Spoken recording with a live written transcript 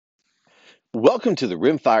Welcome to the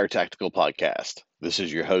Rimfire Tactical Podcast. This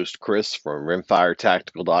is your host, Chris from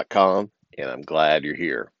rimfiretactical.com, and I'm glad you're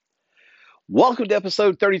here. Welcome to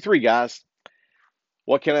episode 33, guys.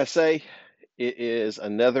 What can I say? It is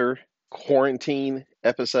another quarantine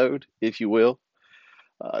episode, if you will.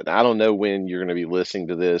 Now, I don't know when you're going to be listening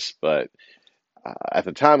to this, but at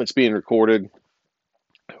the time it's being recorded,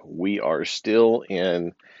 we are still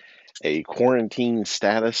in a quarantine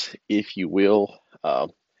status, if you will.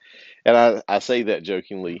 And I say that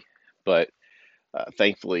jokingly, but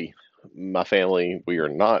thankfully, my family, we are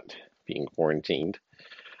not being quarantined.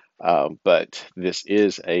 But this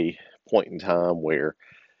is a point in time where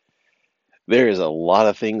there is a lot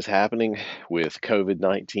of things happening with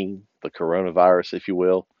COVID-19, the coronavirus, if you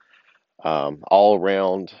will, all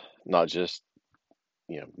around, not just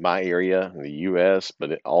my area in the U.S.,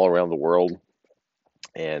 but all around the world.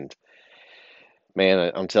 And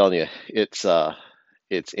man, I'm telling you,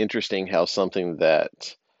 it's interesting how something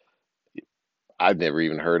that I've never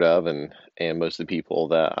even heard of, and most of the people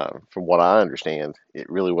that, from what I understand, it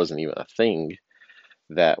really wasn't even a thing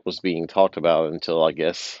that was being talked about until I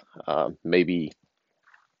guess maybe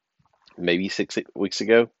 6 weeks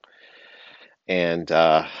ago. And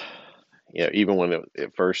even when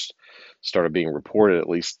it first started being reported, at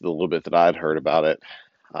least the little bit that I'd heard about it,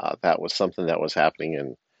 that was something that was happening,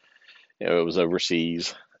 and it was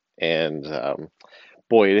overseas. And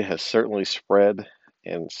boy, it has certainly spread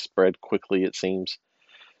and spread quickly, it seems.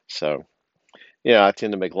 So yeah, I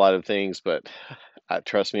tend to make light of things, but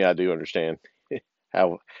trust me, I do understand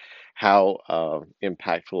how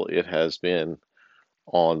impactful it has been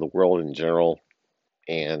on the world in general.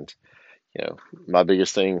 And you know, my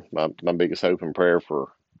biggest thing, my biggest hope and prayer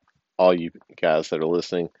for all you guys that are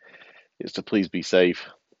listening is to please be safe,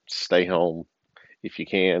 stay home if you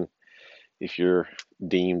can. If you're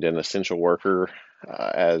deemed an essential worker,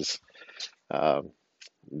 as uh,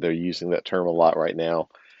 they're using that term a lot right now,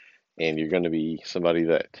 and you're going to be somebody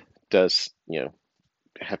that does,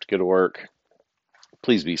 have to go to work,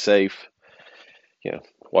 please be safe. You know,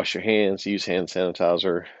 wash your hands, use hand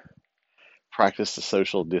sanitizer, practice the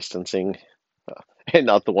social distancing, and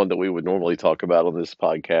not the one that we would normally talk about on this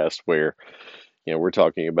podcast, where we're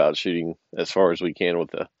talking about shooting as far as we can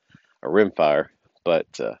with a rimfire.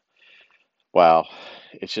 But wow,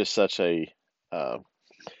 it's just such a uh,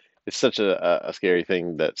 it's such a scary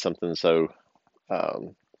thing that something so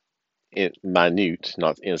um, minute,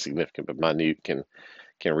 not insignificant, but minute, can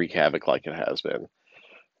wreak havoc like it has been.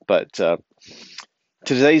 But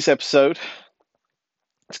today's episode,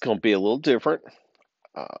 it's going to be a little different.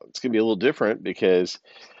 It's going to be a little different because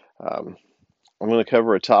um, I'm going to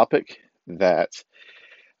cover a topic that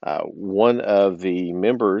one of the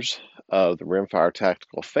members of the Rimfire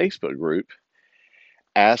Tactical Facebook group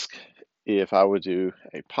asked if I would do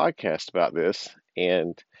a podcast about this,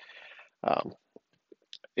 and um,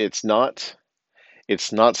 it's not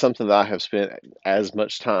something that I have spent as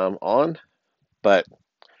much time on, but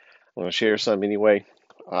I'm going to share some anyway,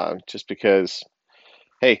 just because.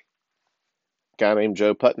 Hey, guy named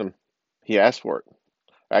Joe Putnam, he asked for it.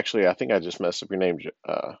 Actually, I think I just messed up your name.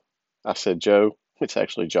 I said Joe. It's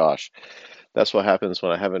actually Josh. That's what happens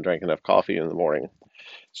when I haven't drank enough coffee in the morning.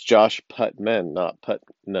 It's Josh Putman, not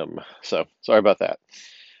Putnam. So sorry about that.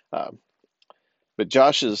 Um, but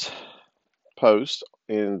Josh's post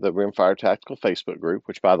in the Rimfire Tactical Facebook group,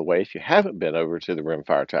 which, by the way, if you haven't been over to the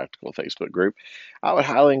Rimfire Tactical Facebook group, I would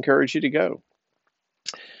highly encourage you to go.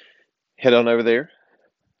 Head on over there.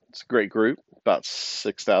 It's a great group, about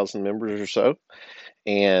 6,000 members or so,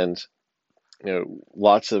 and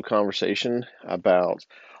lots of conversation about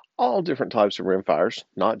all different types of rimfires,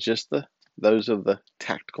 not just those of the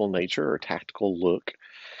tactical nature or tactical look.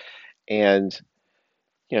 And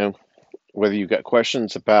you know, whether you've got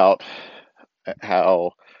questions about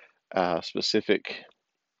how specific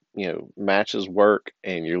matches work,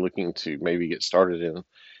 and you're looking to maybe get started in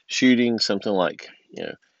shooting something like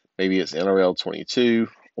maybe it's NRL 22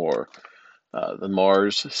 or the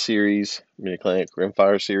Mars series, Mid-Atlantic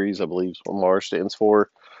Rimfire series, I believe is what Mars stands for,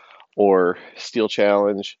 or Steel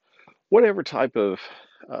Challenge, whatever type of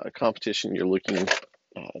competition you're looking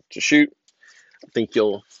to shoot. I think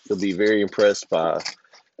you'll be very impressed by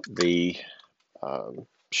the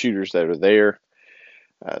shooters that are there.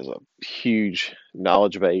 As a huge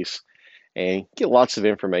knowledge base and get lots of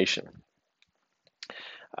information.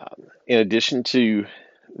 In addition to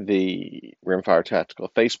the Rimfire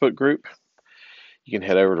Tactical Facebook group, you can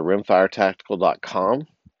head over to rimfiretactical.com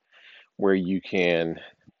where you can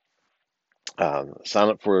sign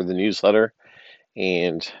up for the newsletter,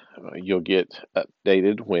 and you'll get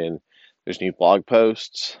updated when there's new blog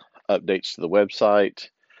posts, updates to the website,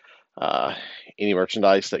 uh, any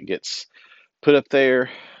merchandise that gets put up there,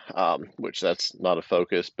 which that's not a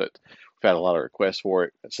focus, but we've had a lot of requests for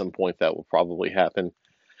it. At some point, that will probably happen,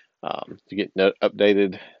 to get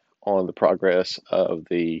updated on the progress of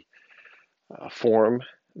the forum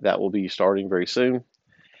that will be starting very soon.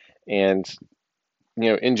 And,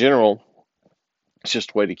 in general, it's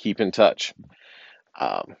just a way to keep in touch.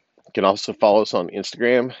 You can also follow us on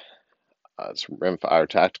Instagram. It's Rimfire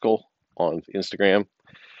Tactical on Instagram.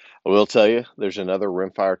 I will tell you, there's another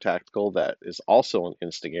Rimfire Tactical that is also on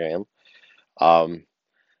Instagram. Um,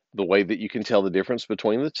 the way that you can tell the difference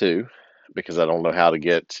between the two, because I don't know how to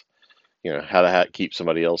get, how to keep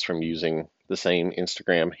somebody else from using the same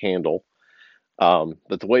Instagram handle.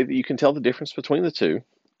 But the way that you can tell the difference between the two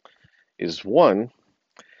is one,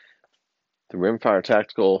 the Rimfire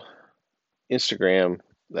Tactical Instagram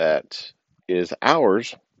that is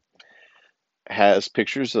ours has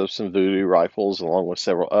pictures of some voodoo rifles along with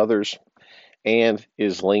several others and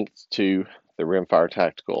is linked to the Rimfire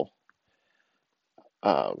Tactical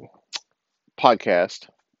um, podcast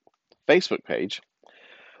Facebook page,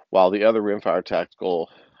 while the other Rimfire Tactical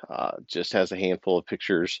just has a handful of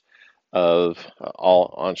pictures of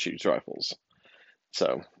all on shoots rifles.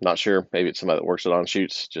 So, not sure. Maybe it's somebody that works at on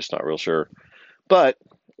shoots, just not real sure. But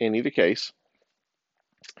in either case,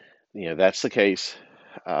 that's the case.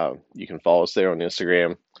 You can follow us there on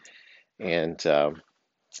Instagram. And,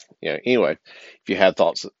 anyway, if you have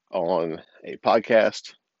thoughts on a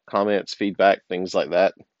podcast, comments, feedback, things like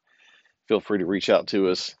that, feel free to reach out to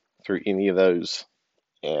us through any of those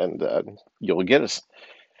and you'll get us.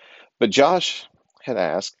 But Josh had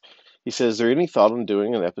asked, he says, is there any thought on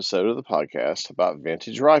doing an episode of the podcast about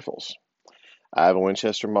vintage rifles? I have a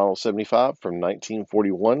Winchester Model 75 from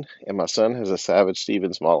 1941, and my son has a Savage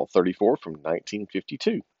Stevens Model 34 from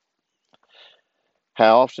 1952.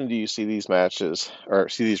 How often do you see these matches, or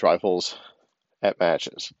see these rifles at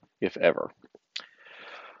matches, if ever?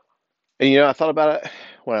 And I thought about it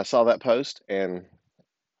when I saw that post, and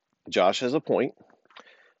Josh has a point.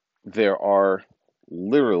 There are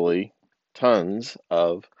literally tons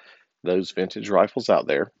of those vintage rifles out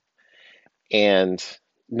there, and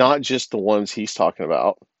not just the ones he's talking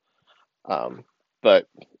about, but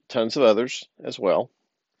tons of others as well.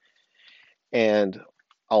 And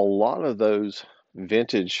a lot of those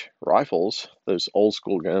vintage rifles, those old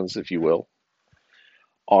school guns, if you will,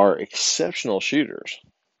 are exceptional shooters.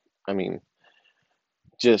 I mean,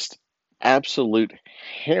 just absolute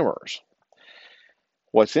hammers.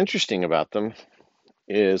 What's interesting about them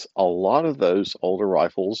is a lot of those older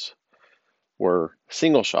rifles were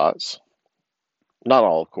single shots. Not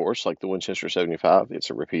all, of course, like the Winchester 75,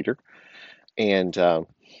 it's a repeater. And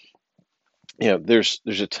there's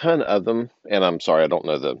a ton of them, and I'm sorry, I don't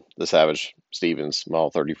know the Savage Stevens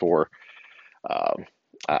Model 34. Um,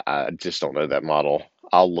 I just don't know that model.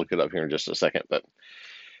 I'll look it up here in just a second, but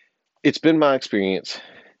it's been my experience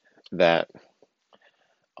that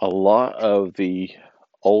a lot of the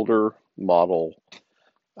older model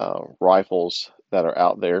rifles that are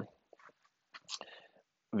out there,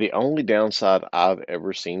 the only downside I've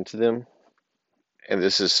ever seen to them, and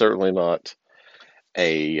this is certainly not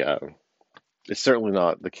a, it's certainly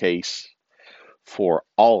not the case for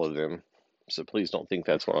all of them, so please don't think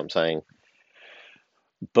that's what I'm saying.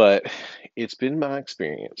 But it's been my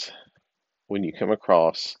experience when you come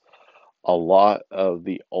across a lot of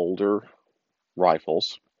the older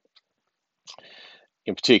rifles,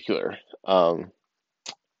 in particular,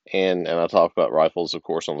 and I talk about rifles, of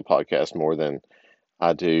course, on the podcast more than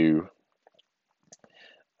I do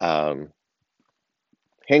um,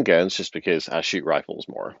 handguns, just because I shoot rifles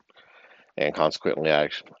more, and consequently, I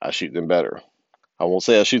shoot them better. I won't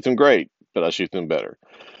say I shoot them great, but I shoot them better.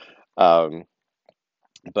 Um,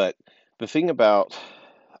 but the thing about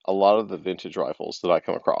a lot of the vintage rifles that I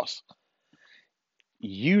come across,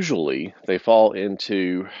 usually they fall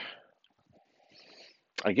into,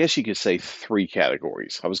 I guess you could say, three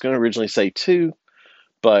categories. I was going to originally say two,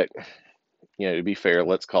 but to be fair,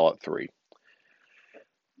 let's call it three.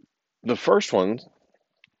 The first one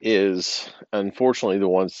is unfortunately the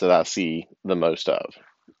ones that I see the most of.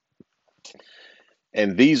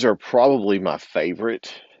 And these are probably my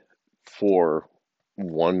favorite for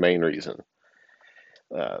one main reason.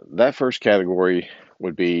 That first category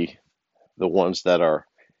would be the ones that are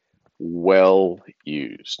well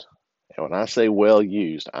used. And when I say well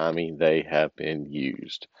used, I mean they have been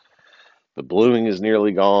used. The bluing is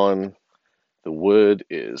nearly gone. The wood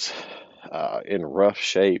is in rough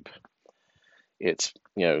shape. It's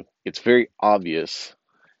it's very obvious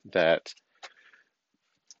that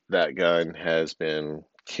that gun has been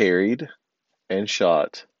carried and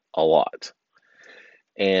shot a lot.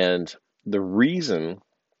 And the reason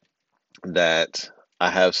that I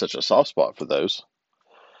have such a soft spot for those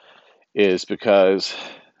is because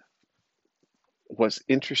what's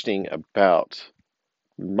interesting about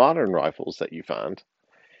modern rifles that you find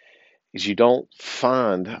is you don't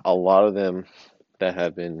find a lot of them that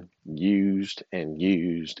have been used and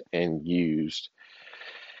used and used.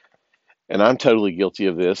 And I'm totally guilty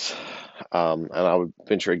of this. And I would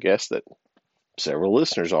venture a guess that several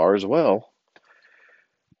listeners are as well.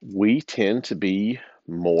 We tend to be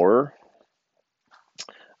more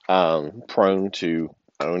prone to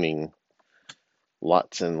owning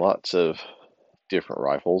lots and lots of different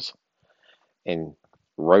rifles and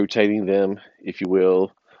rotating them, if you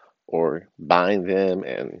will, or buying them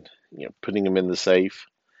and putting them in the safe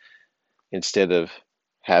instead of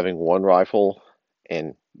having one rifle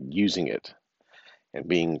and using it and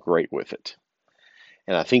being great with it.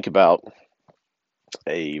 And I think about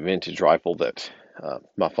a vintage rifle that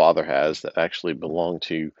my father has that actually belonged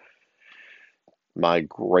to my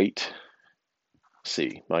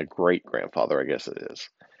my great grandfather, I guess it is.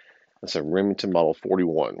 It's a Remington Model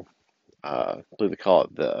 41. I believe they call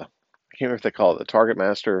it I can't remember if they call it the Target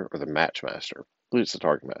Master or the Match Master. I believe it's the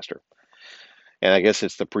Target Master. And I guess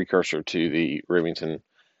it's the precursor to the Remington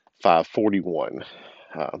 541.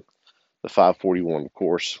 Uh, the 541, of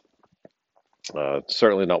course,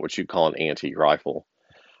 certainly not what you'd call an antique rifle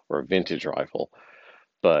or a vintage rifle,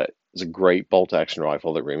 but it's a great bolt action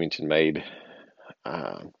rifle that Remington made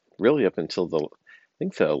uh, really up until I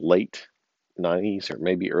think the late 90s or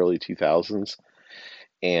maybe early 2000s.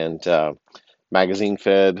 And magazine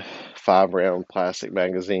fed 5 round plastic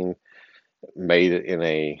magazine, made it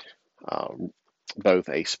in um, both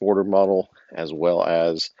a sporter model as well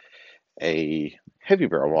as a heavy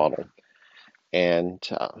barrel model. And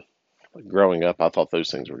growing up, I thought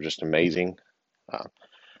those things were just amazing. Uh,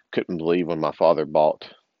 couldn't believe when my father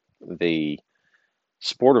bought the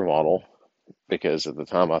sporter model because at the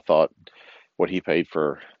time I thought what he paid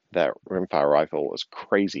for that rimfire rifle was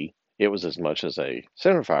crazy. It was as much as a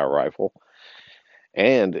centerfire rifle,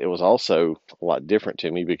 and it was also a lot different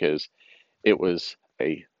to me because it was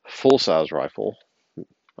a full size rifle.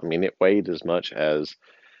 I mean, it weighed as much as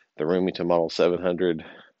the Remington Model 700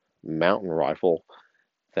 mountain rifle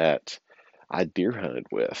that I deer hunted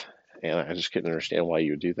with. And I just couldn't understand why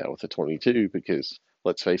you would do that with a 22 because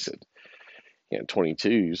let's face it,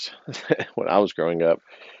 22s when I was growing up,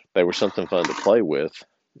 they were something fun to play with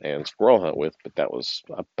and squirrel hunt with, but that was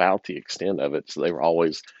about the extent of it. So they were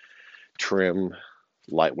always trim,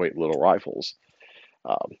 lightweight little rifles.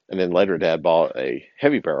 And then later, Dad bought a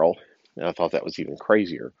heavy barrel, and I thought that was even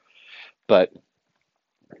crazier. But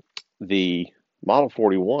the Model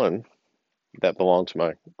 41 that belonged to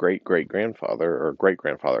my great great grandfather, or great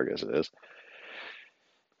grandfather, I guess it is,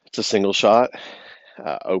 it's a single shot,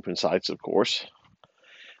 open sights, of course.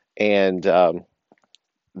 And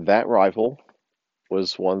that rifle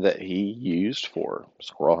was one that he used for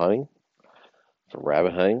squirrel hunting, for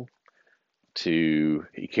rabbit hunting.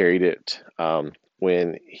 He carried it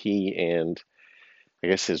when he and I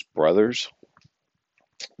guess his brothers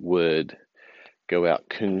would go out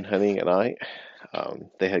coon hunting at night.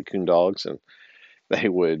 They had coon dogs, and they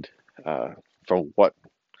would, uh, from what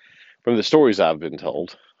from the stories I've been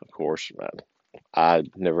told, of course, I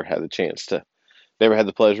never had the chance to, never had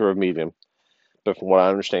the pleasure of meeting him. But from what I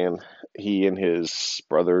understand, he and his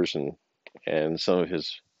brothers and some of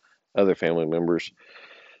his other family members,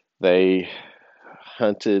 they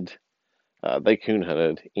hunted, they coon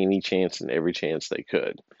hunted any chance and every chance they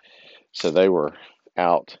could. So they were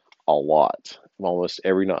out a lot, almost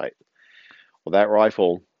every night. Well, that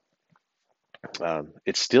rifle,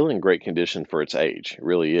 it's still in great condition for its age. It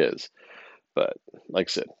really is. But like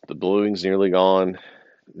I said, the bluing's nearly gone.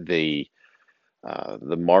 The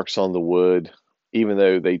marks on the wood, even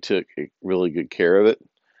though they took really good care of it,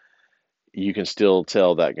 you can still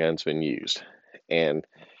tell that gun's been used. And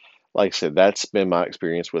like I said, that's been my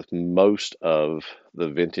experience with most of the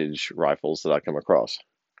vintage rifles that I come across.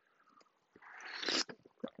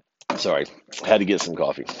 Sorry, I had to get some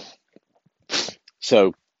coffee.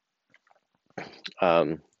 So,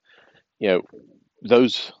 um, you know,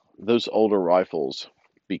 those older rifles,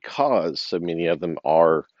 because so many of them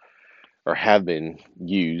are or have been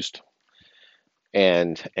used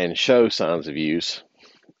and show signs of use.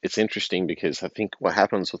 It's interesting because I think what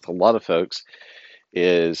happens with a lot of folks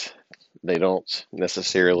is they don't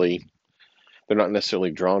necessarily they're not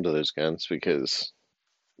necessarily drawn to those guns because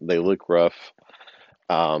they look rough.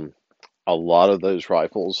 Um, a lot of those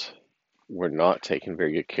rifles were not taken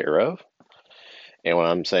very good care of. And when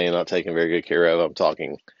I'm saying not taken very good care of, I'm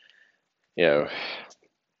talking, you know,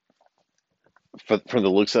 from the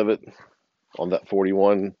looks of it, on that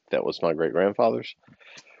 41, that was my great grandfather's.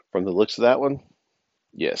 From the looks of that one,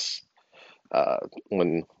 yes. Uh,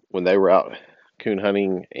 when they were out coon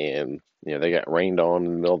hunting and they got rained on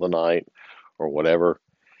in the middle of the night or whatever,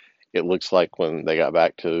 it looks like when they got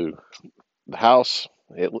back to the house,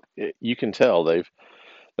 you can tell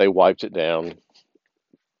they wiped it down,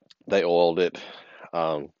 they oiled it,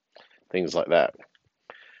 um, things like that.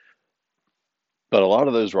 But a lot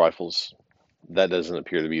of those rifles, that doesn't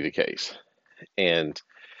appear to be the case. And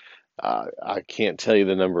I can't tell you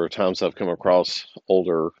the number of times I've come across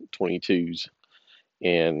older 22s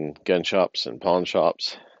in gun shops and pawn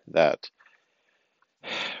shops that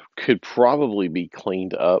could probably be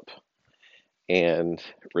cleaned up and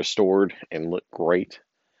restored and look great,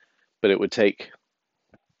 but it would take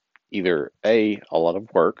either a lot of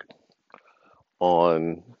work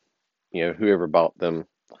on whoever bought them.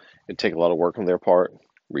 It'd take a lot of work on their part,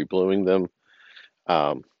 rebluing them,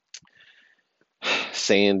 um,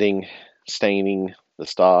 sanding, staining the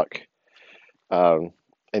stock, um,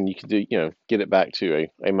 and you could get it back to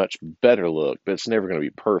a much better look. But it's never going to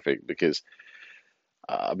be perfect because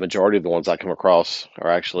a majority of the ones I come across are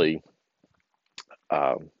actually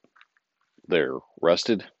um, they're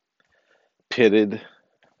rusted, pitted.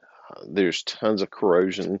 There's tons of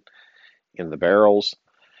corrosion in the barrels.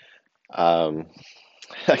 Um,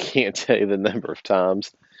 I can't tell you the number of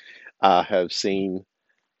times I have seen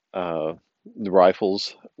uh, the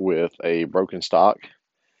rifles with a broken stock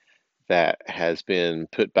that has been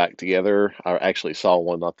put back together. I actually saw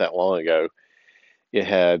one not that long ago. It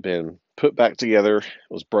had been put back together, it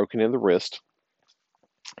was broken in the wrist,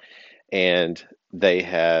 and they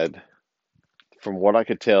had, from what I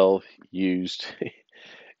could tell, used,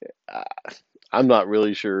 uh, I'm not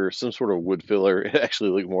really sure, some sort of wood filler. It actually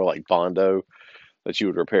looked more like Bondo that you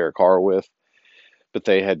would repair a car with. But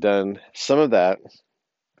they had done some of that.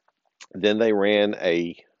 Then they ran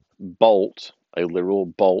a bolt, a literal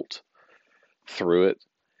bolt through it.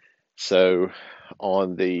 So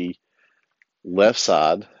on the left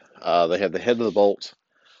side, they had the head of the bolt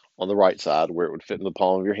on the right side where it would fit in the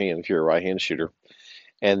palm of your hand if you're a right-hand shooter,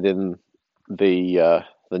 and then the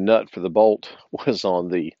nut for the bolt was on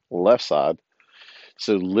the left side.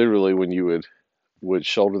 So literally, when you would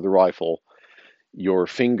shoulder the rifle, your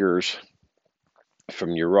fingers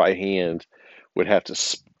from your right hand would have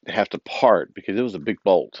to part because it was a big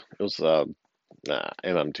bolt. It was and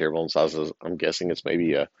I'm terrible in sizes. I'm guessing it's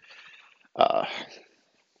maybe a uh,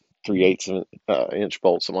 3/8 inch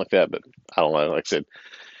bolt, something like that. But I don't know. Like I said,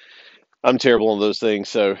 I'm terrible on those things.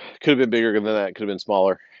 So could have been bigger than that. Could have been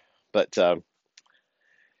smaller. But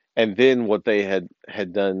and then what they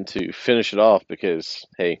had done to finish it off, because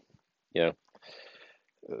hey, you know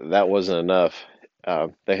that wasn't enough.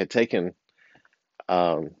 They had taken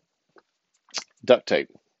um, duct tape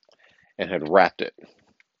and had wrapped it,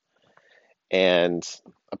 and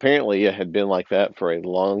apparently it had been like that for a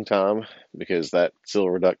long time because that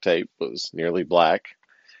silver duct tape was nearly black,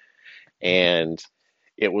 and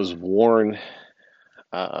it was worn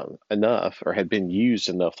enough, or had been used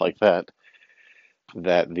enough like that,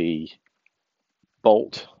 that the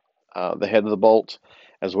bolt, the head of the bolt,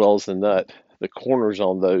 as well as the nut, the corners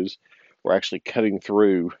on those were actually cutting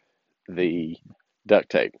through the duct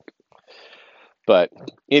tape. But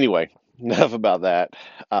anyway, enough about that.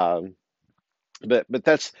 Um, but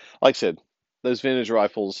that's, like I said, those vintage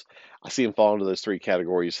rifles. I see them fall into those three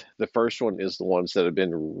categories. The first one is the ones that have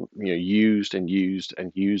been used and used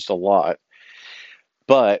and used a lot,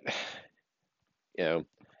 but you know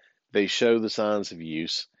they show the signs of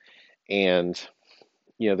use. And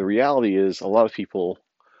the reality is a lot of people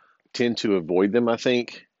tend to avoid them, I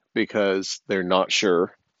think, because they're not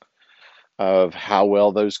sure of how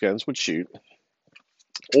well those guns would shoot,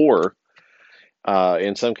 or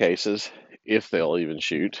in some cases, if they'll even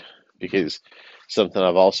shoot. Because something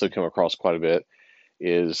I've also come across quite a bit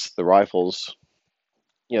is the rifles,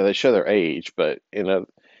 they show their age, but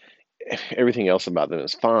everything else about them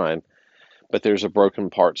is fine, but there's a broken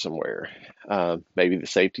part somewhere. Maybe the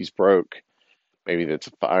safety's broke, maybe that's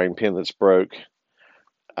a firing pin that's broke.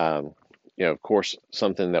 Um, of course,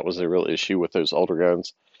 something that was a real issue with those older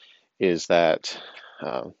guns is that,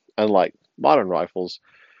 uh, unlike modern rifles,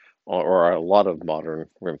 or a lot of modern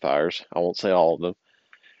rimfires, I won't say all of them,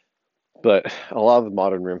 but a lot of the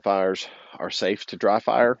modern rimfires are safe to dry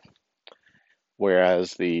fire,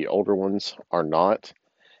 whereas the older ones are not.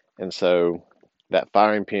 And so that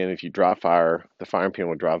firing pin, if you dry fire, the firing pin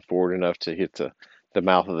would drive forward enough to hit the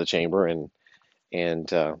mouth of the chamber and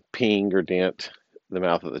ping or dent the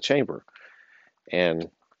mouth of the chamber. And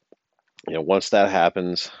once that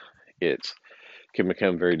happens, it's can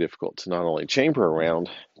become very difficult to not only chamber around,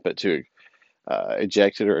 but to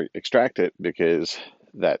eject it or extract it, because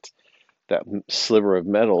that sliver of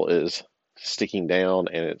metal is sticking down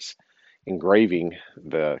and it's engraving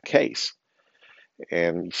the case,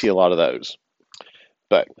 and you see a lot of those.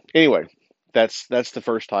 But anyway, that's the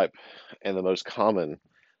first type and the most common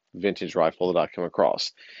vintage rifle that I come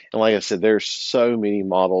across. And like I said, there's so many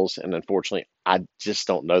models, and unfortunately, I just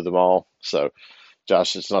don't know them all. So,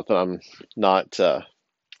 Josh, it's not that I'm not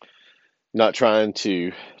not trying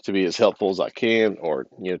to be as helpful as I can, or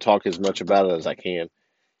talk as much about it as I can.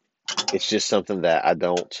 It's just something that I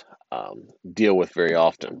don't deal with very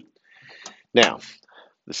often. Now,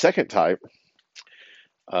 the second type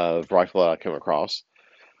of rifle that I come across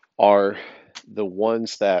are the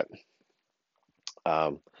ones that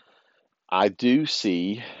um, I do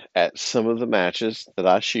see at some of the matches that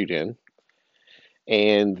I shoot in,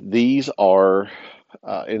 and these are,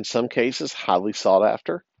 in some cases, highly sought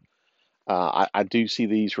after. I do see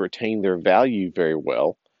these retain their value very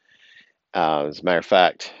well. As a matter of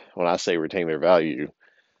fact, when I say retain their value,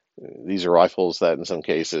 these are rifles that, in some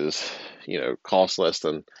cases, cost less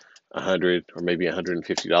than or maybe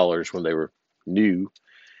 $150 when they were new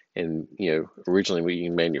and originally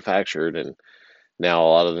being manufactured, and now a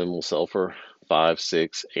lot of them will sell for five,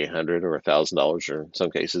 six, 800, or $1,000, or in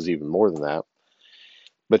some cases even more than that.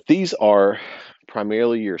 But these are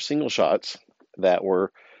primarily your single shots that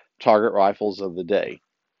were target rifles of the day,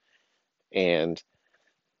 and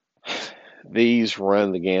these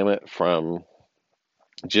run the gamut from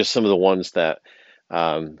just some of the ones that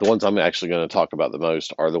the ones I'm actually going to talk about the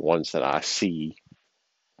most are the ones that I see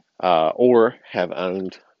or have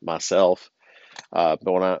owned myself. But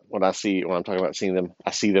when I'm talking about seeing them,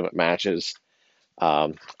 I see them at matches.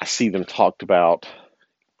 I see them talked about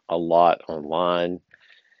a lot online,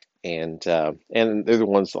 and they're the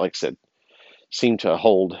ones, like I said, seem to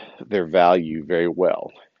hold their value very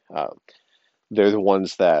well. Uh, they're the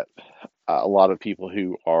ones that a lot of people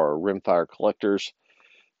who are rimfire collectors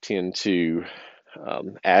tend to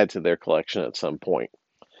add to their collection at some point.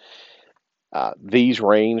 These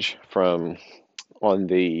range from, on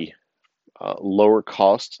the lower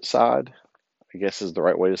cost side, I guess is the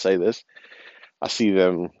right way to say this. I see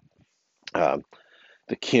them, uh,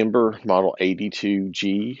 the Kimber Model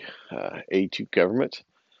 82G, 82 Government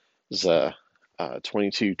is a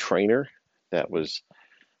 22 trainer that was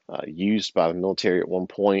used by the military at one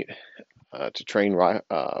point to train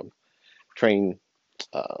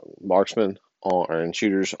marksmen and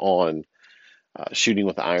shooters on shooting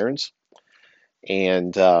with irons,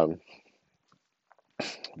 and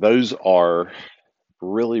those are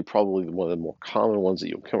really probably one of the more common ones that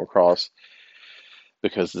you'll come across,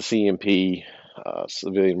 because the CMP,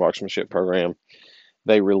 Civilian Marksmanship Program,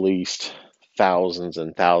 they released thousands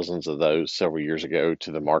and thousands of those several years ago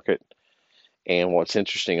to the market. And what's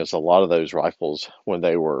interesting is a lot of those rifles, when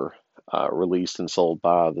they were released and sold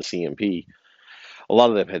by the CMP, a lot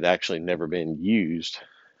of them had actually never been used.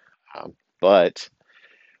 But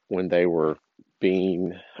when they were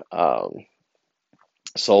being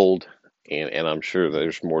sold, and I'm sure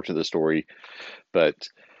there's more to the story, but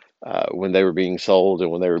when they were being sold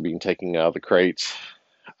and when they were being taken out of the crates,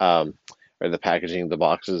 um, or the packaging, the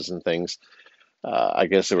boxes and things, I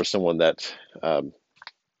guess there was someone that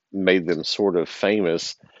made them sort of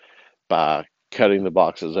famous by cutting the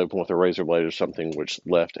boxes open with a razor blade or something, which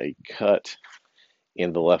left a cut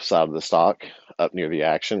in the left side of the stock up near the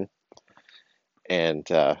action. And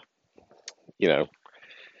you know,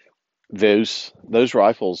 those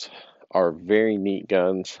rifles are very neat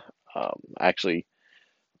guns. I actually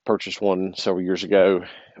purchased one several years ago,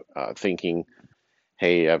 thinking,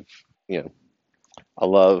 hey, you know, I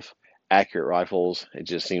love accurate rifles. It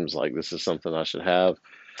just seems like this is something I should have.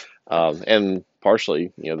 And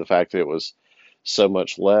partially, the fact that it was so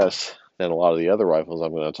much less than a lot of the other rifles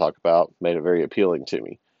I'm going to talk about made it very appealing to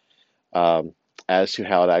me. Um, as to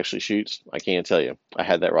how it actually shoots, I can't tell you. I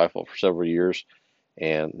had that rifle for several years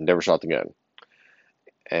and never shot the gun.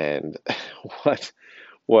 And what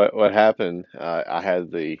what happened? I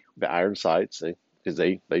had the iron sights, because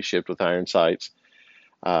they shipped with iron sights.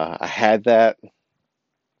 I had that.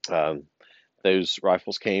 Um, those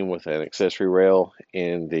rifles came with an accessory rail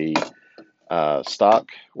in the stock,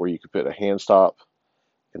 where you could put a hand stop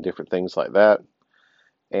and different things like that.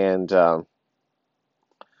 And all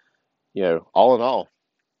in all,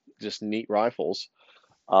 just neat rifles.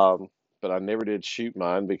 Um, but I never did shoot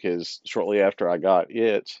mine, because shortly after I got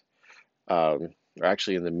it, or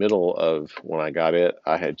actually in the middle of when I got it,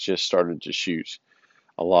 I had just started to shoot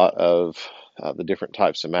a lot of the different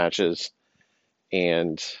types of matches,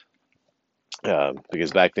 and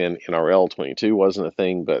because back then NRL 22 wasn't a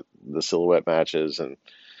thing, but the silhouette matches and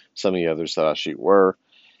some of the others that I shoot were.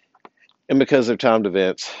 And because they're timed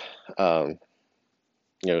events, um,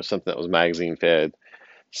 something that was magazine fed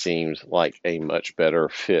seemed like a much better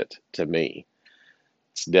fit to me.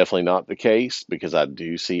 It's definitely not the case because I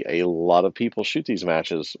do see a lot of people shoot these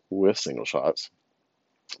matches with single shots,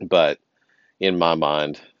 but in my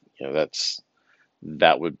mind,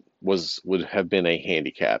 that would have been a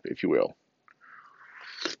handicap, if you will.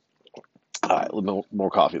 All right, a little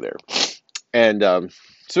more coffee there. And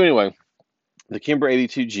so anyway, the Kimber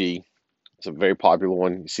 82G is a very popular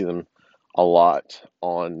one. You see them a lot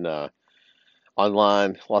on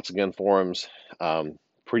online, lots of gun forums.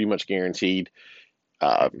 Pretty much guaranteed.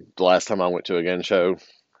 The last time I went to a gun show,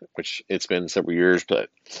 which it's been several years, but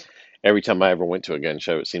every time I ever went to a gun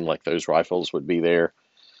show, it seemed like those rifles would be there.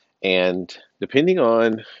 And depending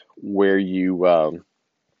on where you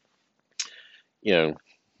know,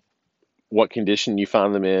 what condition you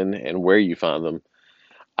find them in and where you find them,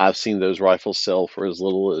 I've seen those rifles sell for as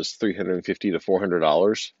little as $350 to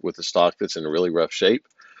 $400 with a stock that's in really rough shape,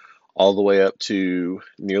 all the way up to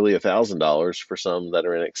nearly $1,000 for some that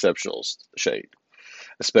are in exceptional shape,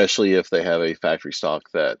 especially if they have a factory stock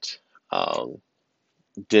that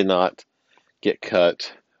did not get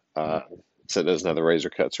cut, so it doesn't have the razor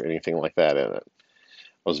cuts or anything like that in it.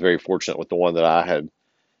 I was very fortunate with the one that I had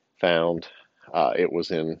found. It was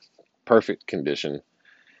in perfect condition,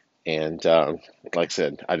 and like I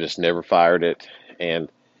said, I just never fired it. And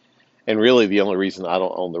really, the only reason I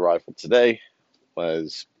don't own the rifle today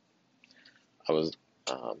was I was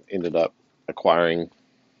ended up acquiring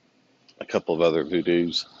a couple of other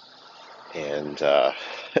Voodoos, and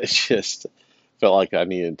it just felt like I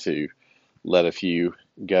needed to let a few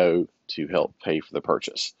go to help pay for the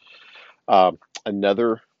purchase.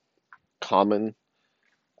 Another common,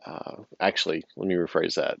 actually, let me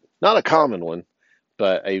rephrase that. Not a common one,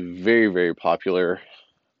 but a very, very popular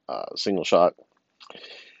single shot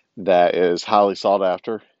that is highly sought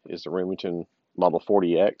after is the Remington Model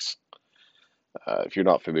 40X. If you're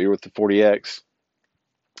not familiar with the 40X,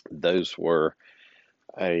 those were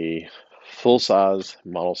a full-size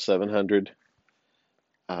Model 700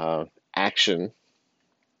 action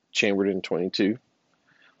chambered in 22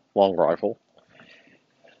 long rifle.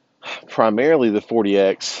 Primarily the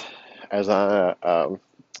 40X, as I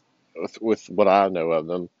with what I know of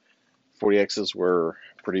them, 40Xs were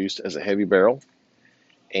produced as a heavy barrel,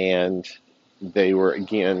 and they were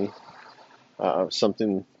again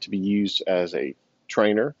something to be used as a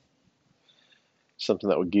trainer, something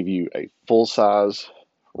that would give you a full size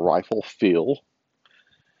rifle feel,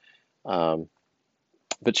 um,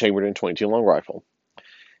 but chambered in 22 long rifle.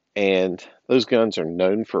 And those guns are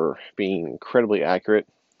known for being incredibly accurate,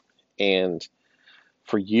 and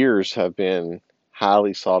for years have been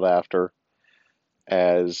highly sought after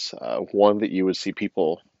as one that you would see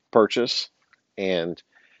people purchase, and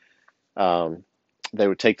um, they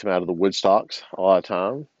would take them out of the wood stocks a lot of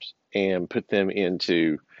times and put them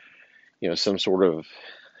into some sort of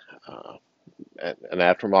uh, an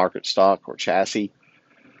aftermarket stock or chassis.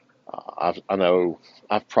 I know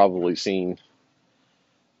I've probably seen,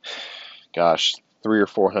 gosh, 300 or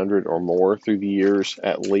 400 or more through the years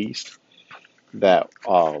at least that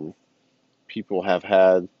people have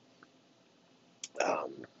had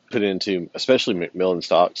um, put into, especially Macmillan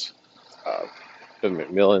stocks, uh,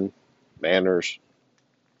 Macmillan, Manners,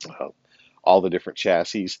 uh, all the different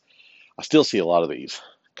chassis. I still see a lot of these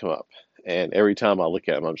come up, and every time I look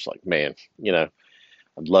at them, I'm just like, man, I'd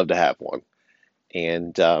love to have one.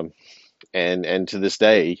 And and to this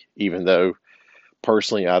day, even though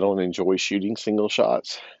personally I don't enjoy shooting single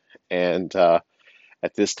shots, and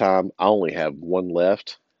at this time I only have one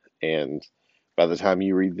left, and by the time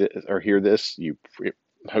you read this or hear this, it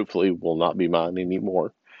hopefully will not be mine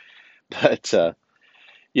anymore. But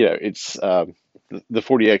it's the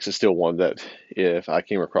 40X is still one that if I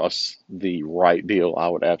came across the right deal, I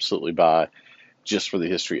would absolutely buy just for the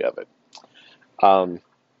history of it. Um,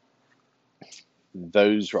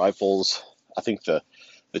 those rifles, I think the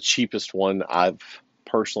cheapest one I've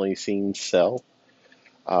personally seen sell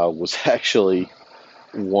was actually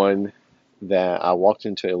one that I walked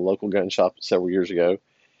into a local gun shop several years ago,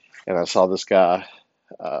 and I saw this guy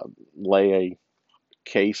uh, lay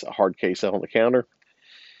a hard case out on the counter,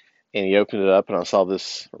 and he opened it up, and I saw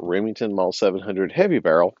this Remington Model 700 heavy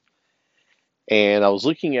barrel, and I was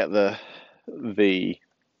looking at the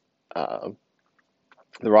uh,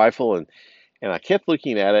 the rifle, and I kept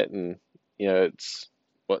looking at it, and it's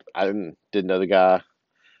what I didn't know the guy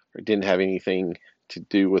or didn't have anything to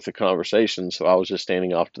do with the conversation, so I was just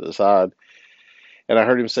standing off to the side, And I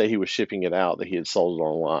heard him say he was shipping it out, that he had sold it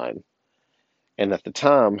online. And at the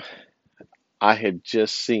time, I had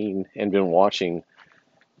just seen and been watching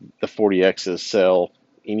the 40Xs sell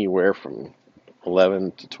anywhere from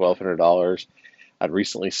 $1,100 to $1,200. I'd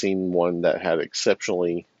recently seen one that had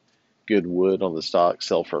exceptionally good wood on the stock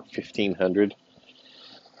sell for 1,500.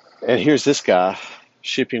 And here's this guy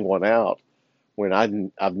shipping one out when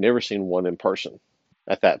I've never seen one in person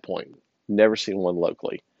at that point. Never seen one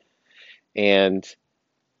locally. And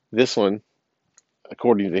this one,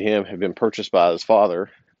 according to him, had been purchased by his father.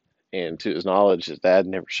 And to his knowledge, his dad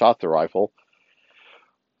never shot the rifle.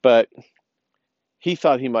 But he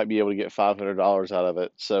thought he might be able to get $500 out of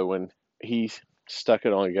it. So when he stuck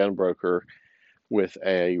it on a gun broker with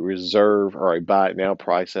a reserve or a buy it now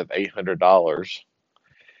price of $800,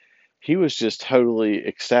 he was just totally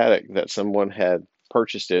ecstatic that someone had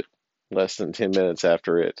purchased it less than 10 minutes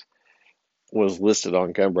after it was listed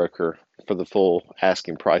on Gunbroker for the full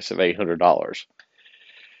asking price of $800.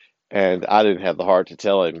 And I didn't have the heart to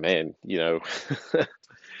tell him, man,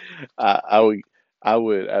 I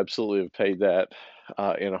would absolutely have paid that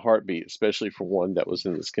in a heartbeat, especially for one that was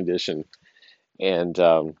in this condition. And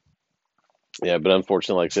yeah, but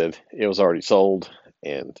unfortunately, like I said, it was already sold,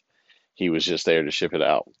 and he was just there to ship it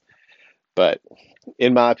out. But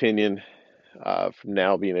in my opinion, from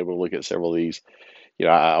now being able to look at several of these,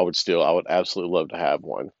 I would absolutely love to have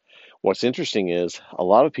one. What's interesting is a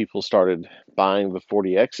lot of people started buying the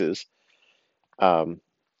 40Xs um,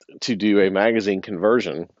 to do a magazine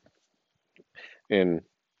conversion, and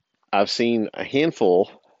I've seen a handful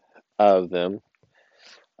of them,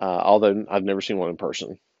 although I've never seen one in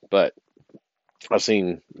person. But I've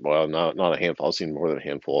seen, well, not a handful. I've seen more than a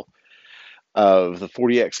handful of the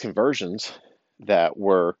 40X conversions that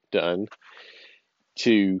were done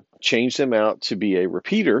to change them out to be a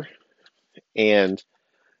repeater, and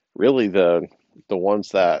really the ones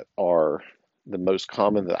that are the most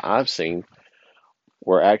common that I've seen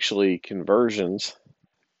were actually conversions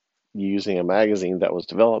using a magazine that was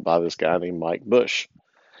developed by this guy named Mike Bush.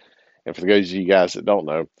 And for those of you guys that don't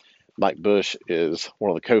know, Mike Bush is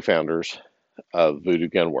one of the co-founders of Voodoo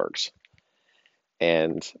Gunworks.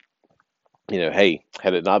 And hey,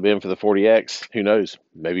 had it not been for the 40X, who knows?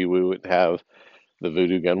 Maybe we wouldn't have the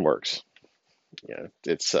Voodoo Gunworks.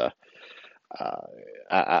 It's uh,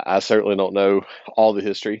 I certainly don't know all the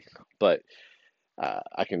history, but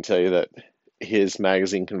I can tell you that his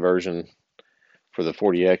magazine conversion for the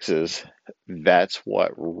 40Xs, that's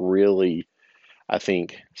what really, I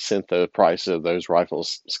think, sent the price of those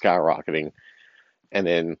rifles skyrocketing. And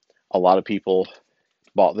then a lot of people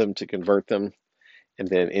bought them to convert them and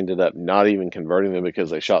then ended up not even converting them because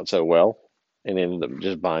they shot so well and ended up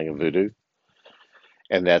just buying a Voodoo.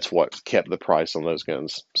 And that's what kept the price on those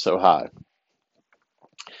guns so high.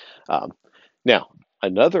 Um, Now,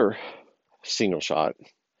 another single shot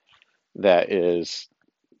that is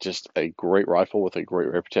just a great rifle with a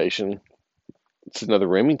great reputation. It's another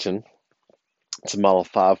Remington. It's a model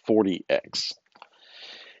 540X.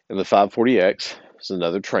 And the 540X is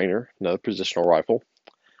another trainer, another positional rifle.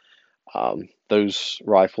 Those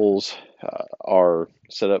rifles are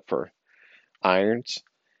set up for irons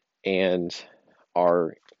and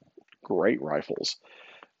are great rifles.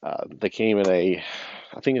 They came in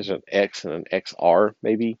I think it's an X and an XR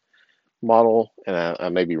maybe model, and I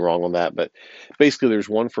may be wrong on that, but basically there's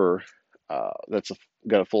one for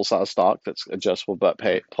got a full size stock that's adjustable butt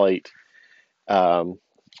plate, and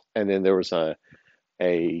then there was a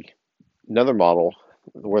another model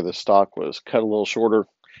where the stock was cut a little shorter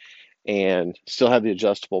and still had the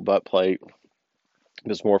adjustable butt plate. It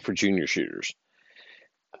was more for junior shooters,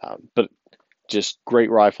 but just great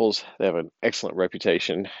rifles. They have an excellent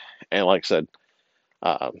reputation, and like I said,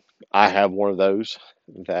 um, I have one of those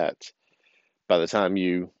that by the time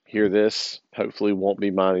you hear this, hopefully won't be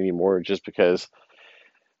mine anymore, just because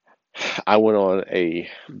I went on a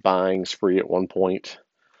buying spree at one point.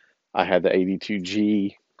 I had the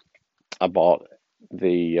 82G. I bought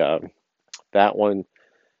the that one,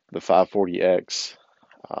 the 540X.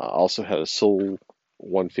 Also had a Soul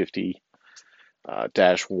 150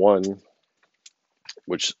 -1,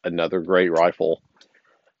 which another great rifle.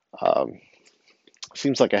 Um,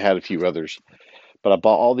 Seems like I had a few others, but I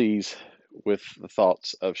bought all these with the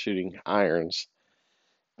thoughts of shooting irons,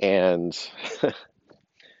 and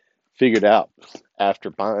figured out after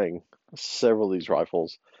buying several of these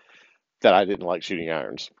rifles that I didn't like shooting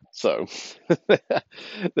irons. So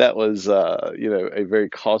that was, a very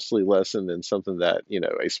costly lesson, and something that,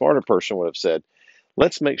 a smarter person would have said,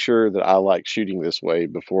 let's make sure that I like shooting this way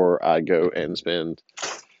before I go and spend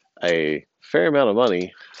a fair amount of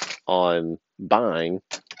money on buying,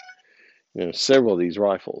 several of these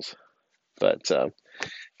rifles. But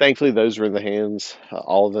thankfully, those are in the hands,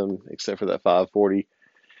 all of them except for that 540.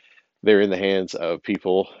 They're in the hands of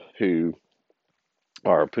people who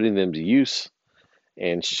are putting them to use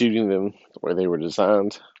and shooting them where they were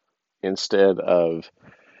designed instead of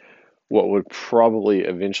what would probably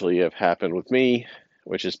eventually have happened with me,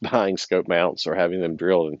 which is buying scope mounts or having them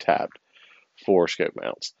drilled and tapped for scope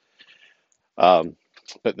mounts. Um,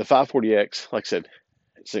 but the 540X, like I said,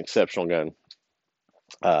 it's an exceptional gun.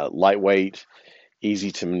 Lightweight,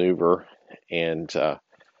 easy to maneuver, and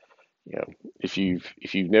you know, if you've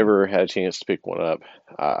never had a chance to pick one up,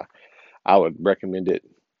 uh, I would recommend it.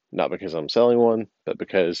 Not because I'm selling one, but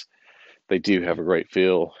because they do have a great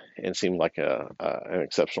feel and seem like an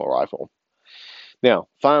exceptional rifle. Now,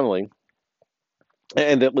 finally,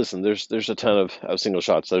 and that, listen, there's a ton of single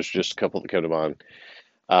shots. Those are just a couple that come to mind.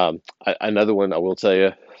 Another one I will tell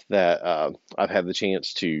you that I've had the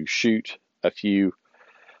chance to shoot a few,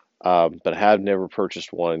 but I have never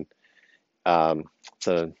purchased one.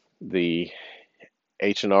 So the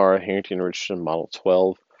H&R Harrington Richardson Model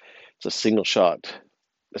 12. It's a single shot,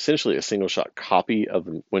 essentially a single shot copy of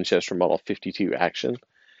the Winchester Model 52 Action.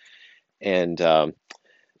 And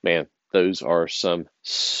man, those are some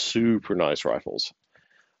super nice rifles.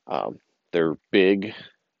 Um, they're big,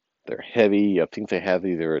 they're heavy. I think they have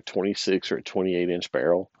either a 26 or a 28-inch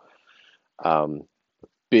barrel. Um,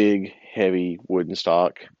 Big, heavy wooden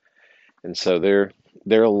stock, and so they're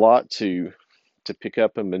a lot to pick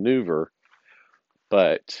up and maneuver,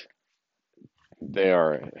 but they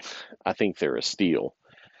are, I think they're a steal.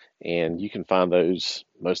 And you can find those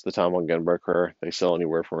most of the time on Gunbroker. They sell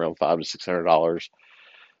anywhere from around $500 to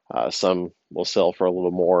 $600. Some will sell for a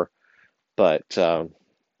little more, but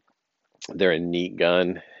they're a neat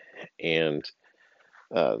gun, and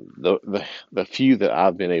the few that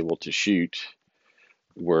I've been able to shoot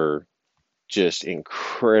were just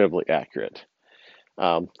incredibly accurate.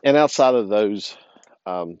 And outside of those,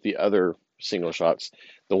 the other single shots,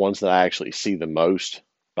 the ones that I actually see the most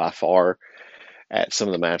by far at some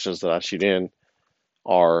of the matches that I shoot in,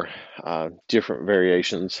 are different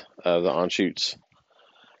variations of the on shoots.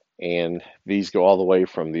 And these go all the way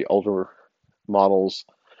from the older models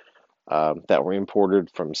that were imported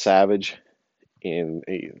from Savage in,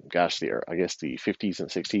 gosh, I guess the 50s and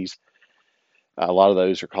 60s. A lot of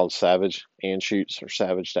those are called Savage and shoots or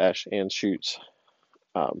Savage dash and shoots.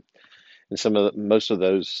 Um, and most of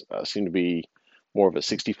those seem to be more of a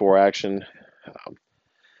 64 action, um,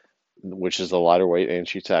 which is the lighter weight and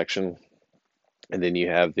shoots action. And then you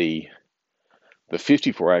have the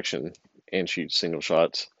 54 action and shoots single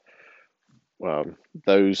shots.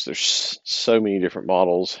 There's so many different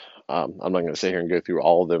models. I'm not going to sit here and go through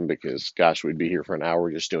all of them because, gosh, we'd be here for an hour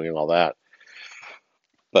just doing all that.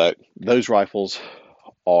 But those rifles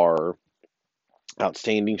are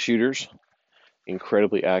outstanding shooters,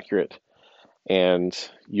 incredibly accurate, and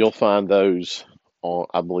you'll find those on,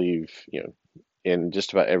 I believe, in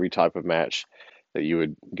just about every type of match that you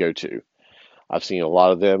would go to. I've seen a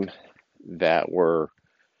lot of them that were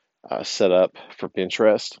set up for bench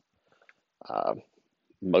rest. Uh,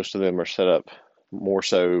 Most of them are set up more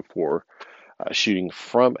so for shooting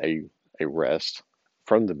from a rest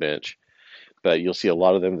from the bench, but you'll see a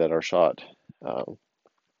lot of them that are shot um,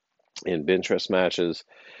 in bench rest matches.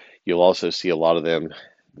 You'll also see a lot of them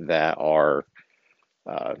that are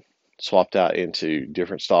uh, swapped out into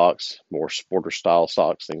different stocks, more sporter style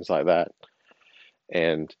stocks, things like that.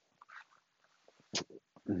 And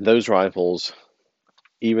those rifles,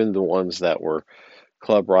 even the ones that were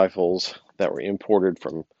club rifles that were imported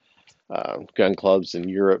from gun clubs in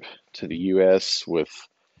Europe to the US with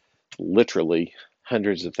literally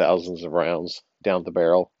hundreds of thousands of rounds down the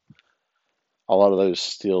barrel, a lot of those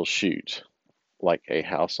still shoot like a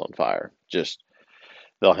house on fire. Just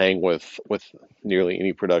they'll hang with nearly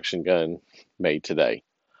any production gun made today.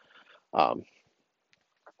 Um,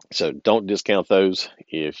 so don't discount those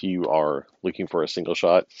if you are looking for a single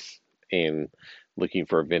shot and looking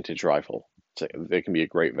for a vintage rifle. So they can be a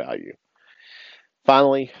great value.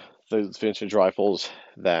 Finally, those vintage rifles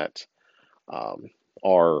that um,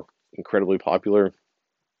 are incredibly popular,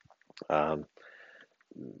 um,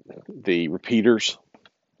 the repeaters,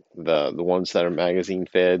 the ones that are magazine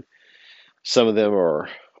fed. Some of them are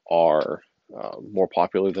more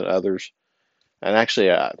popular than others. And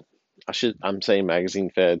actually, I'm saying magazine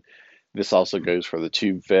fed. This also goes for the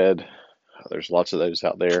tube fed. There's lots of those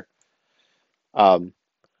out there. Um,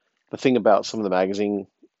 the thing about some of the magazine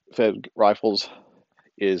fed rifles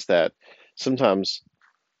is that sometimes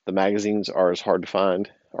the magazines are as hard to find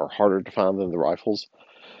or harder to find than the rifles.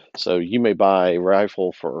 So you may buy a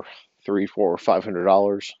rifle for $300, $400,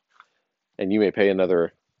 $500, and you may pay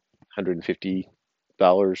another $150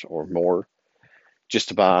 or more just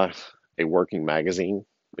to buy a working magazine,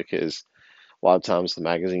 because a lot of times the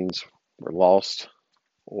magazines were lost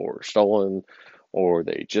or stolen, or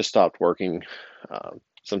they just stopped working.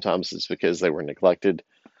 Sometimes it's because they were neglected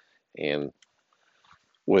and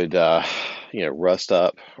would, rust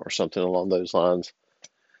up or something along those lines.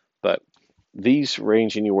 But these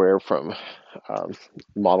range anywhere from um,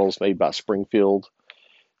 models made by Springfield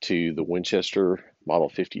to the Winchester Model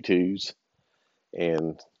 52s,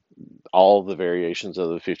 and all the variations of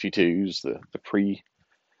the 52s, the pre,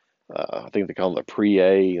 I think they call them the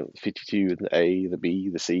pre-A, 52, the A, the B,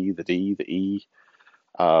 the C, the D, the E.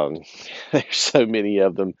 Um, there's so many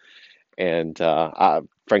of them, and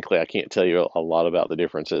frankly, I can't tell you a lot about the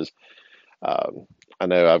differences. Um, I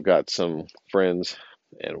know I've got some friends,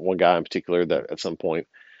 and one guy in particular that at some point,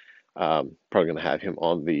 probably going to have him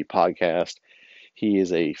on the podcast. He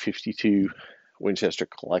is a 52 Winchester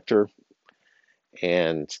collector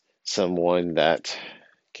and someone that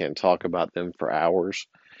can talk about them for hours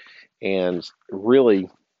and really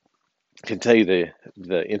can tell you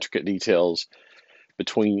the intricate details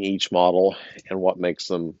between each model and what makes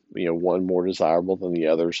them, one more desirable than the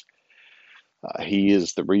others. He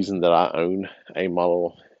is the reason that I own a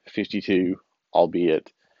Model 52,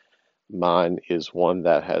 albeit mine is one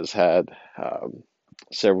that has had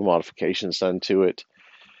several modifications done to it,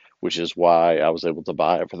 which is why I was able to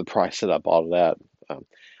buy it for the price that I bought it at.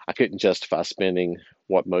 I couldn't justify spending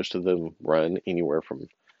what most of them run, anywhere from,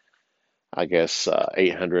 I guess,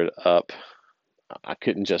 800 up. I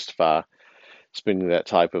couldn't justify spending that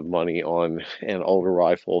type of money on an older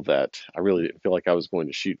rifle that I really didn't feel like I was going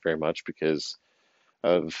to shoot very much because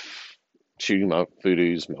of shooting my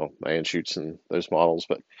voodoos, my Anschutz, and those models.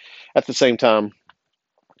 But at the same time,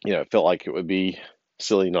 it felt like it would be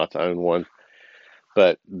silly not to own one.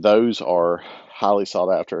 But those are highly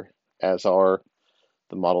sought after, as are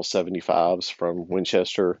the Model 75s from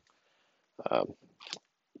Winchester. Um,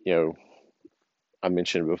 you know, I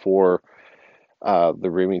mentioned before the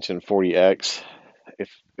Remington 40X.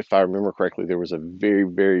 If I remember correctly, there was a very,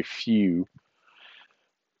 very few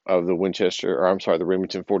of the Winchester, or I'm sorry, the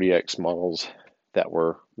Remington 40X models that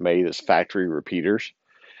were made as factory repeaters,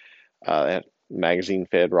 magazine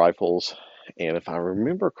fed rifles. And if I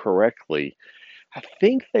remember correctly, I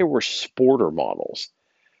think they were sporter models,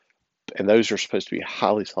 and those are supposed to be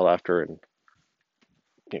highly sought after and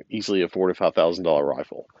easily a $4,000 to $5,000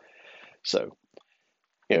 rifle. So,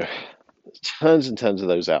 you know, tons and tons of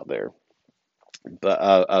those out there. But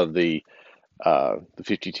of the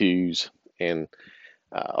 52s and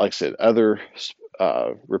like I said, other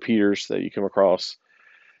repeaters that you come across,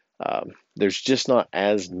 there's just not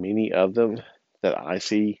as many of them that I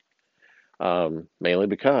see, mainly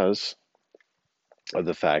because of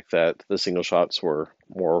the fact that the single shots were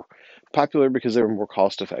more popular because they were more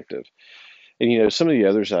cost effective. And some of the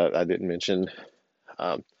others I didn't mention,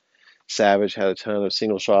 um, Savage had a ton of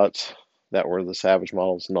single shots that were the Savage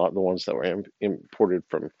models, not the ones that were imported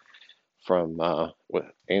from with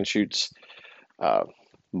Anschutz. Uh,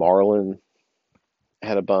 Marlin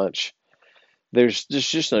had a bunch. There's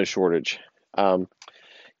just no shortage. Um,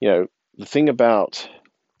 the thing about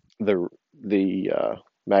the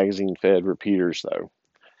magazine fed repeaters, though,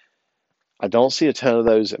 I don't see a ton of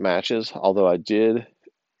those at matches. Although I did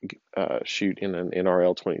shoot in an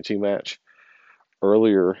NRL 22 match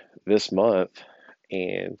earlier this month,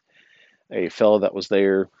 and a fellow that was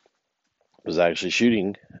there was actually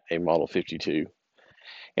shooting a Model 52.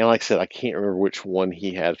 And like I said, I can't remember which one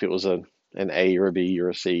he had, if it was an A or a B or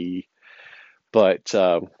a C, but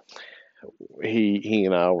he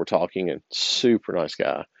and I were talking, and super nice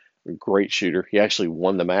guy, great shooter. He actually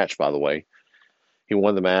won the match, by the way. He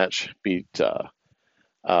won the match, beat uh,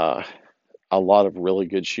 a lot of really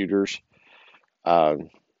good shooters. Um,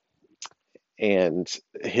 and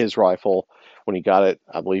his rifle, when he got it,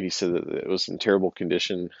 I believe he said that it was in terrible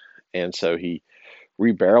condition, and so he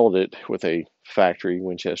rebarreled it with a factory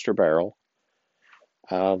Winchester barrel.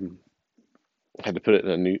 Um, had to put it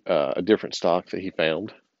in a different stock that he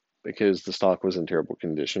found because the stock was in terrible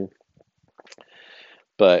condition.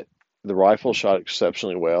 But the rifle shot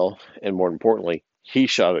exceptionally well, and more importantly, he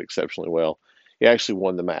shot it exceptionally well. He actually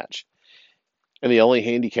won the match. And the only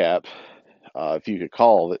handicap, if you could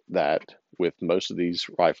call it that, with most of these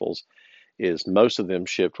rifles, is most of them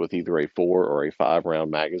shipped with either a 4 or a 5 round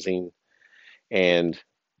magazine, and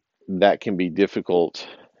that can be difficult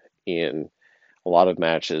in a lot of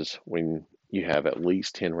matches when you have at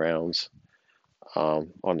least 10 rounds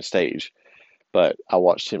on the stage. But I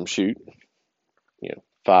watched him shoot,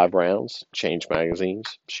 5 rounds, change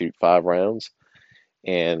magazines, shoot 5 rounds,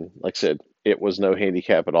 and like I said, it was no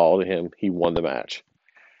handicap at all to him. He won the match.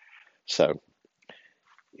 So,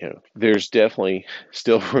 there's definitely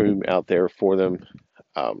still room out there for them.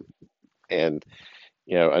 Um, and,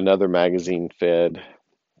 another magazine fed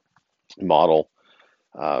model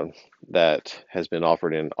uh, that has been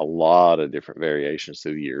offered in a lot of different variations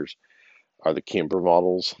through the years are the Kimber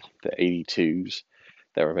models, the 82s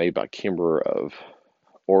that were made by Kimber of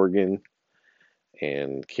Oregon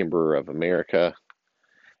and Kimber of America,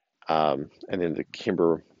 and then the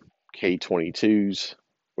Kimber K22s,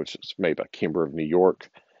 which is made by Kimber of New York.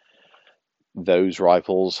 Those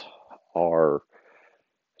rifles are,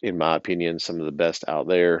 in my opinion, some of the best out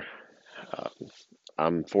there. Uh,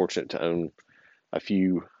 I'm fortunate to own a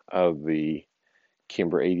few of the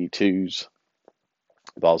Kimber 82s.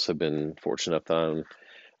 I've also been fortunate enough to own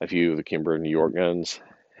a few of the Kimber New York guns,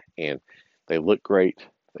 and they look great.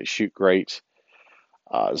 They shoot great.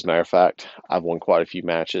 As a matter of fact, I've won quite a few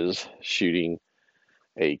matches shooting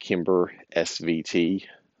a Kimber SVT,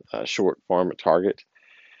 short varmint target.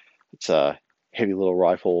 It's a heavy little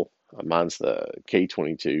rifle. Mine's the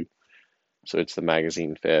K22, so it's the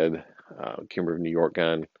magazine fed Kimber New York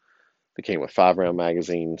gun. They came with 5-round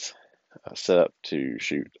magazines set up to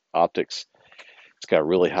shoot optics. It's got a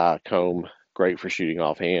really high comb, great for shooting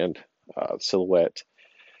offhand. Silhouette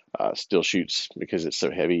still shoots because it's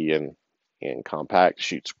so heavy and compact.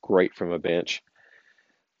 Shoots great from a bench.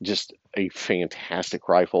 Just a fantastic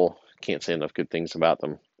rifle. Can't say enough good things about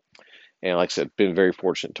them. And like I said, been very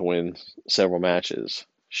fortunate to win several matches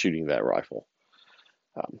shooting that rifle.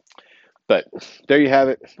 Um, but there you have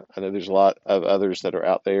it. I know there's a lot of others that are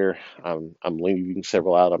out there. I'm leaving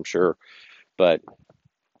several out, I'm sure. But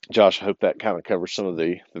Josh, I hope that kind of covers some of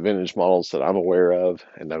the vintage models that I'm aware of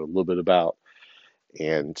and know a little bit about.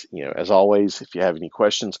 And, as always, if you have any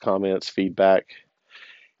questions, comments, feedback,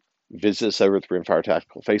 visit us over at the Rimfire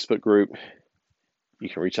Tactical Facebook group. You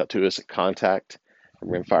can reach out to us at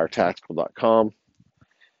contact@rimfiretactical.com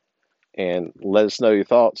and let us know your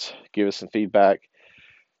thoughts. Give us some feedback.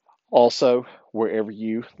 Also, wherever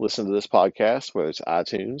you listen to this podcast, whether it's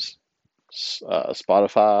iTunes,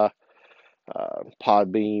 Spotify,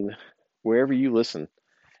 Podbean, wherever you listen,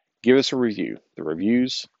 give us a review. The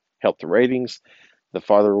reviews help the ratings. The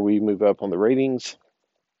farther we move up on the ratings,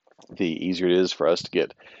 the easier it is for us to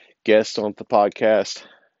get guests on the podcast,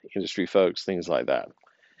 industry folks, things like that.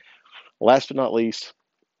 Last but not least,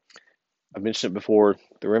 I mentioned it before,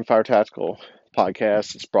 the Rimfire Tactical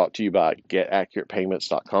podcast is brought to you by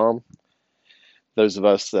GetAccuratePayments.com. Those of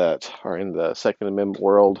us that are in the Second Amendment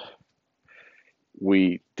world,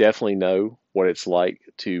 we definitely know what it's like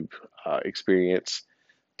to experience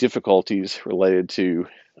difficulties related to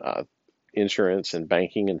insurance and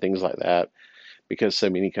banking and things like that, because so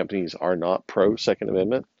many companies are not pro Second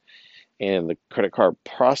Amendment. And the credit card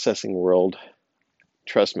processing world,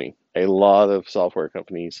 trust me, a lot of software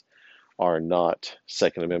companies are not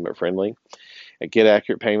Second Amendment friendly. At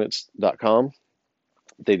GetAccuratePayments.com,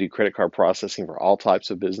 they do credit card processing for all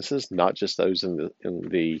types of businesses, not just those in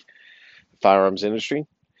the firearms industry.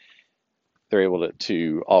 They're able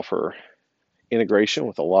to offer integration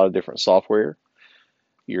with a lot of different software,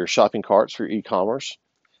 your shopping carts for e-commerce,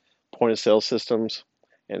 point of sale systems,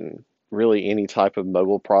 and really any type of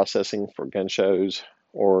mobile processing for gun shows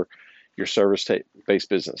or your service-based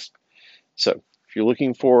business. So if you're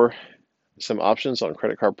looking for some options on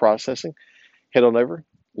credit card processing, head on over.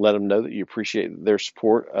 Let them know that you appreciate their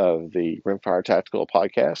support of the Rimfire Tactical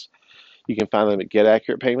podcast. You can find them at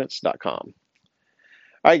GetAccuratePayments.com.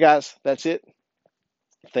 All right, guys, that's it.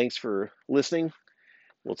 Thanks for listening.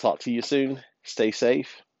 We'll talk to you soon. Stay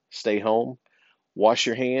safe, stay home, wash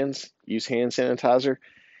your hands, use hand sanitizer,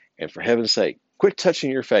 and for heaven's sake, quit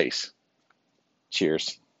touching your face.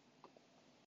 Cheers.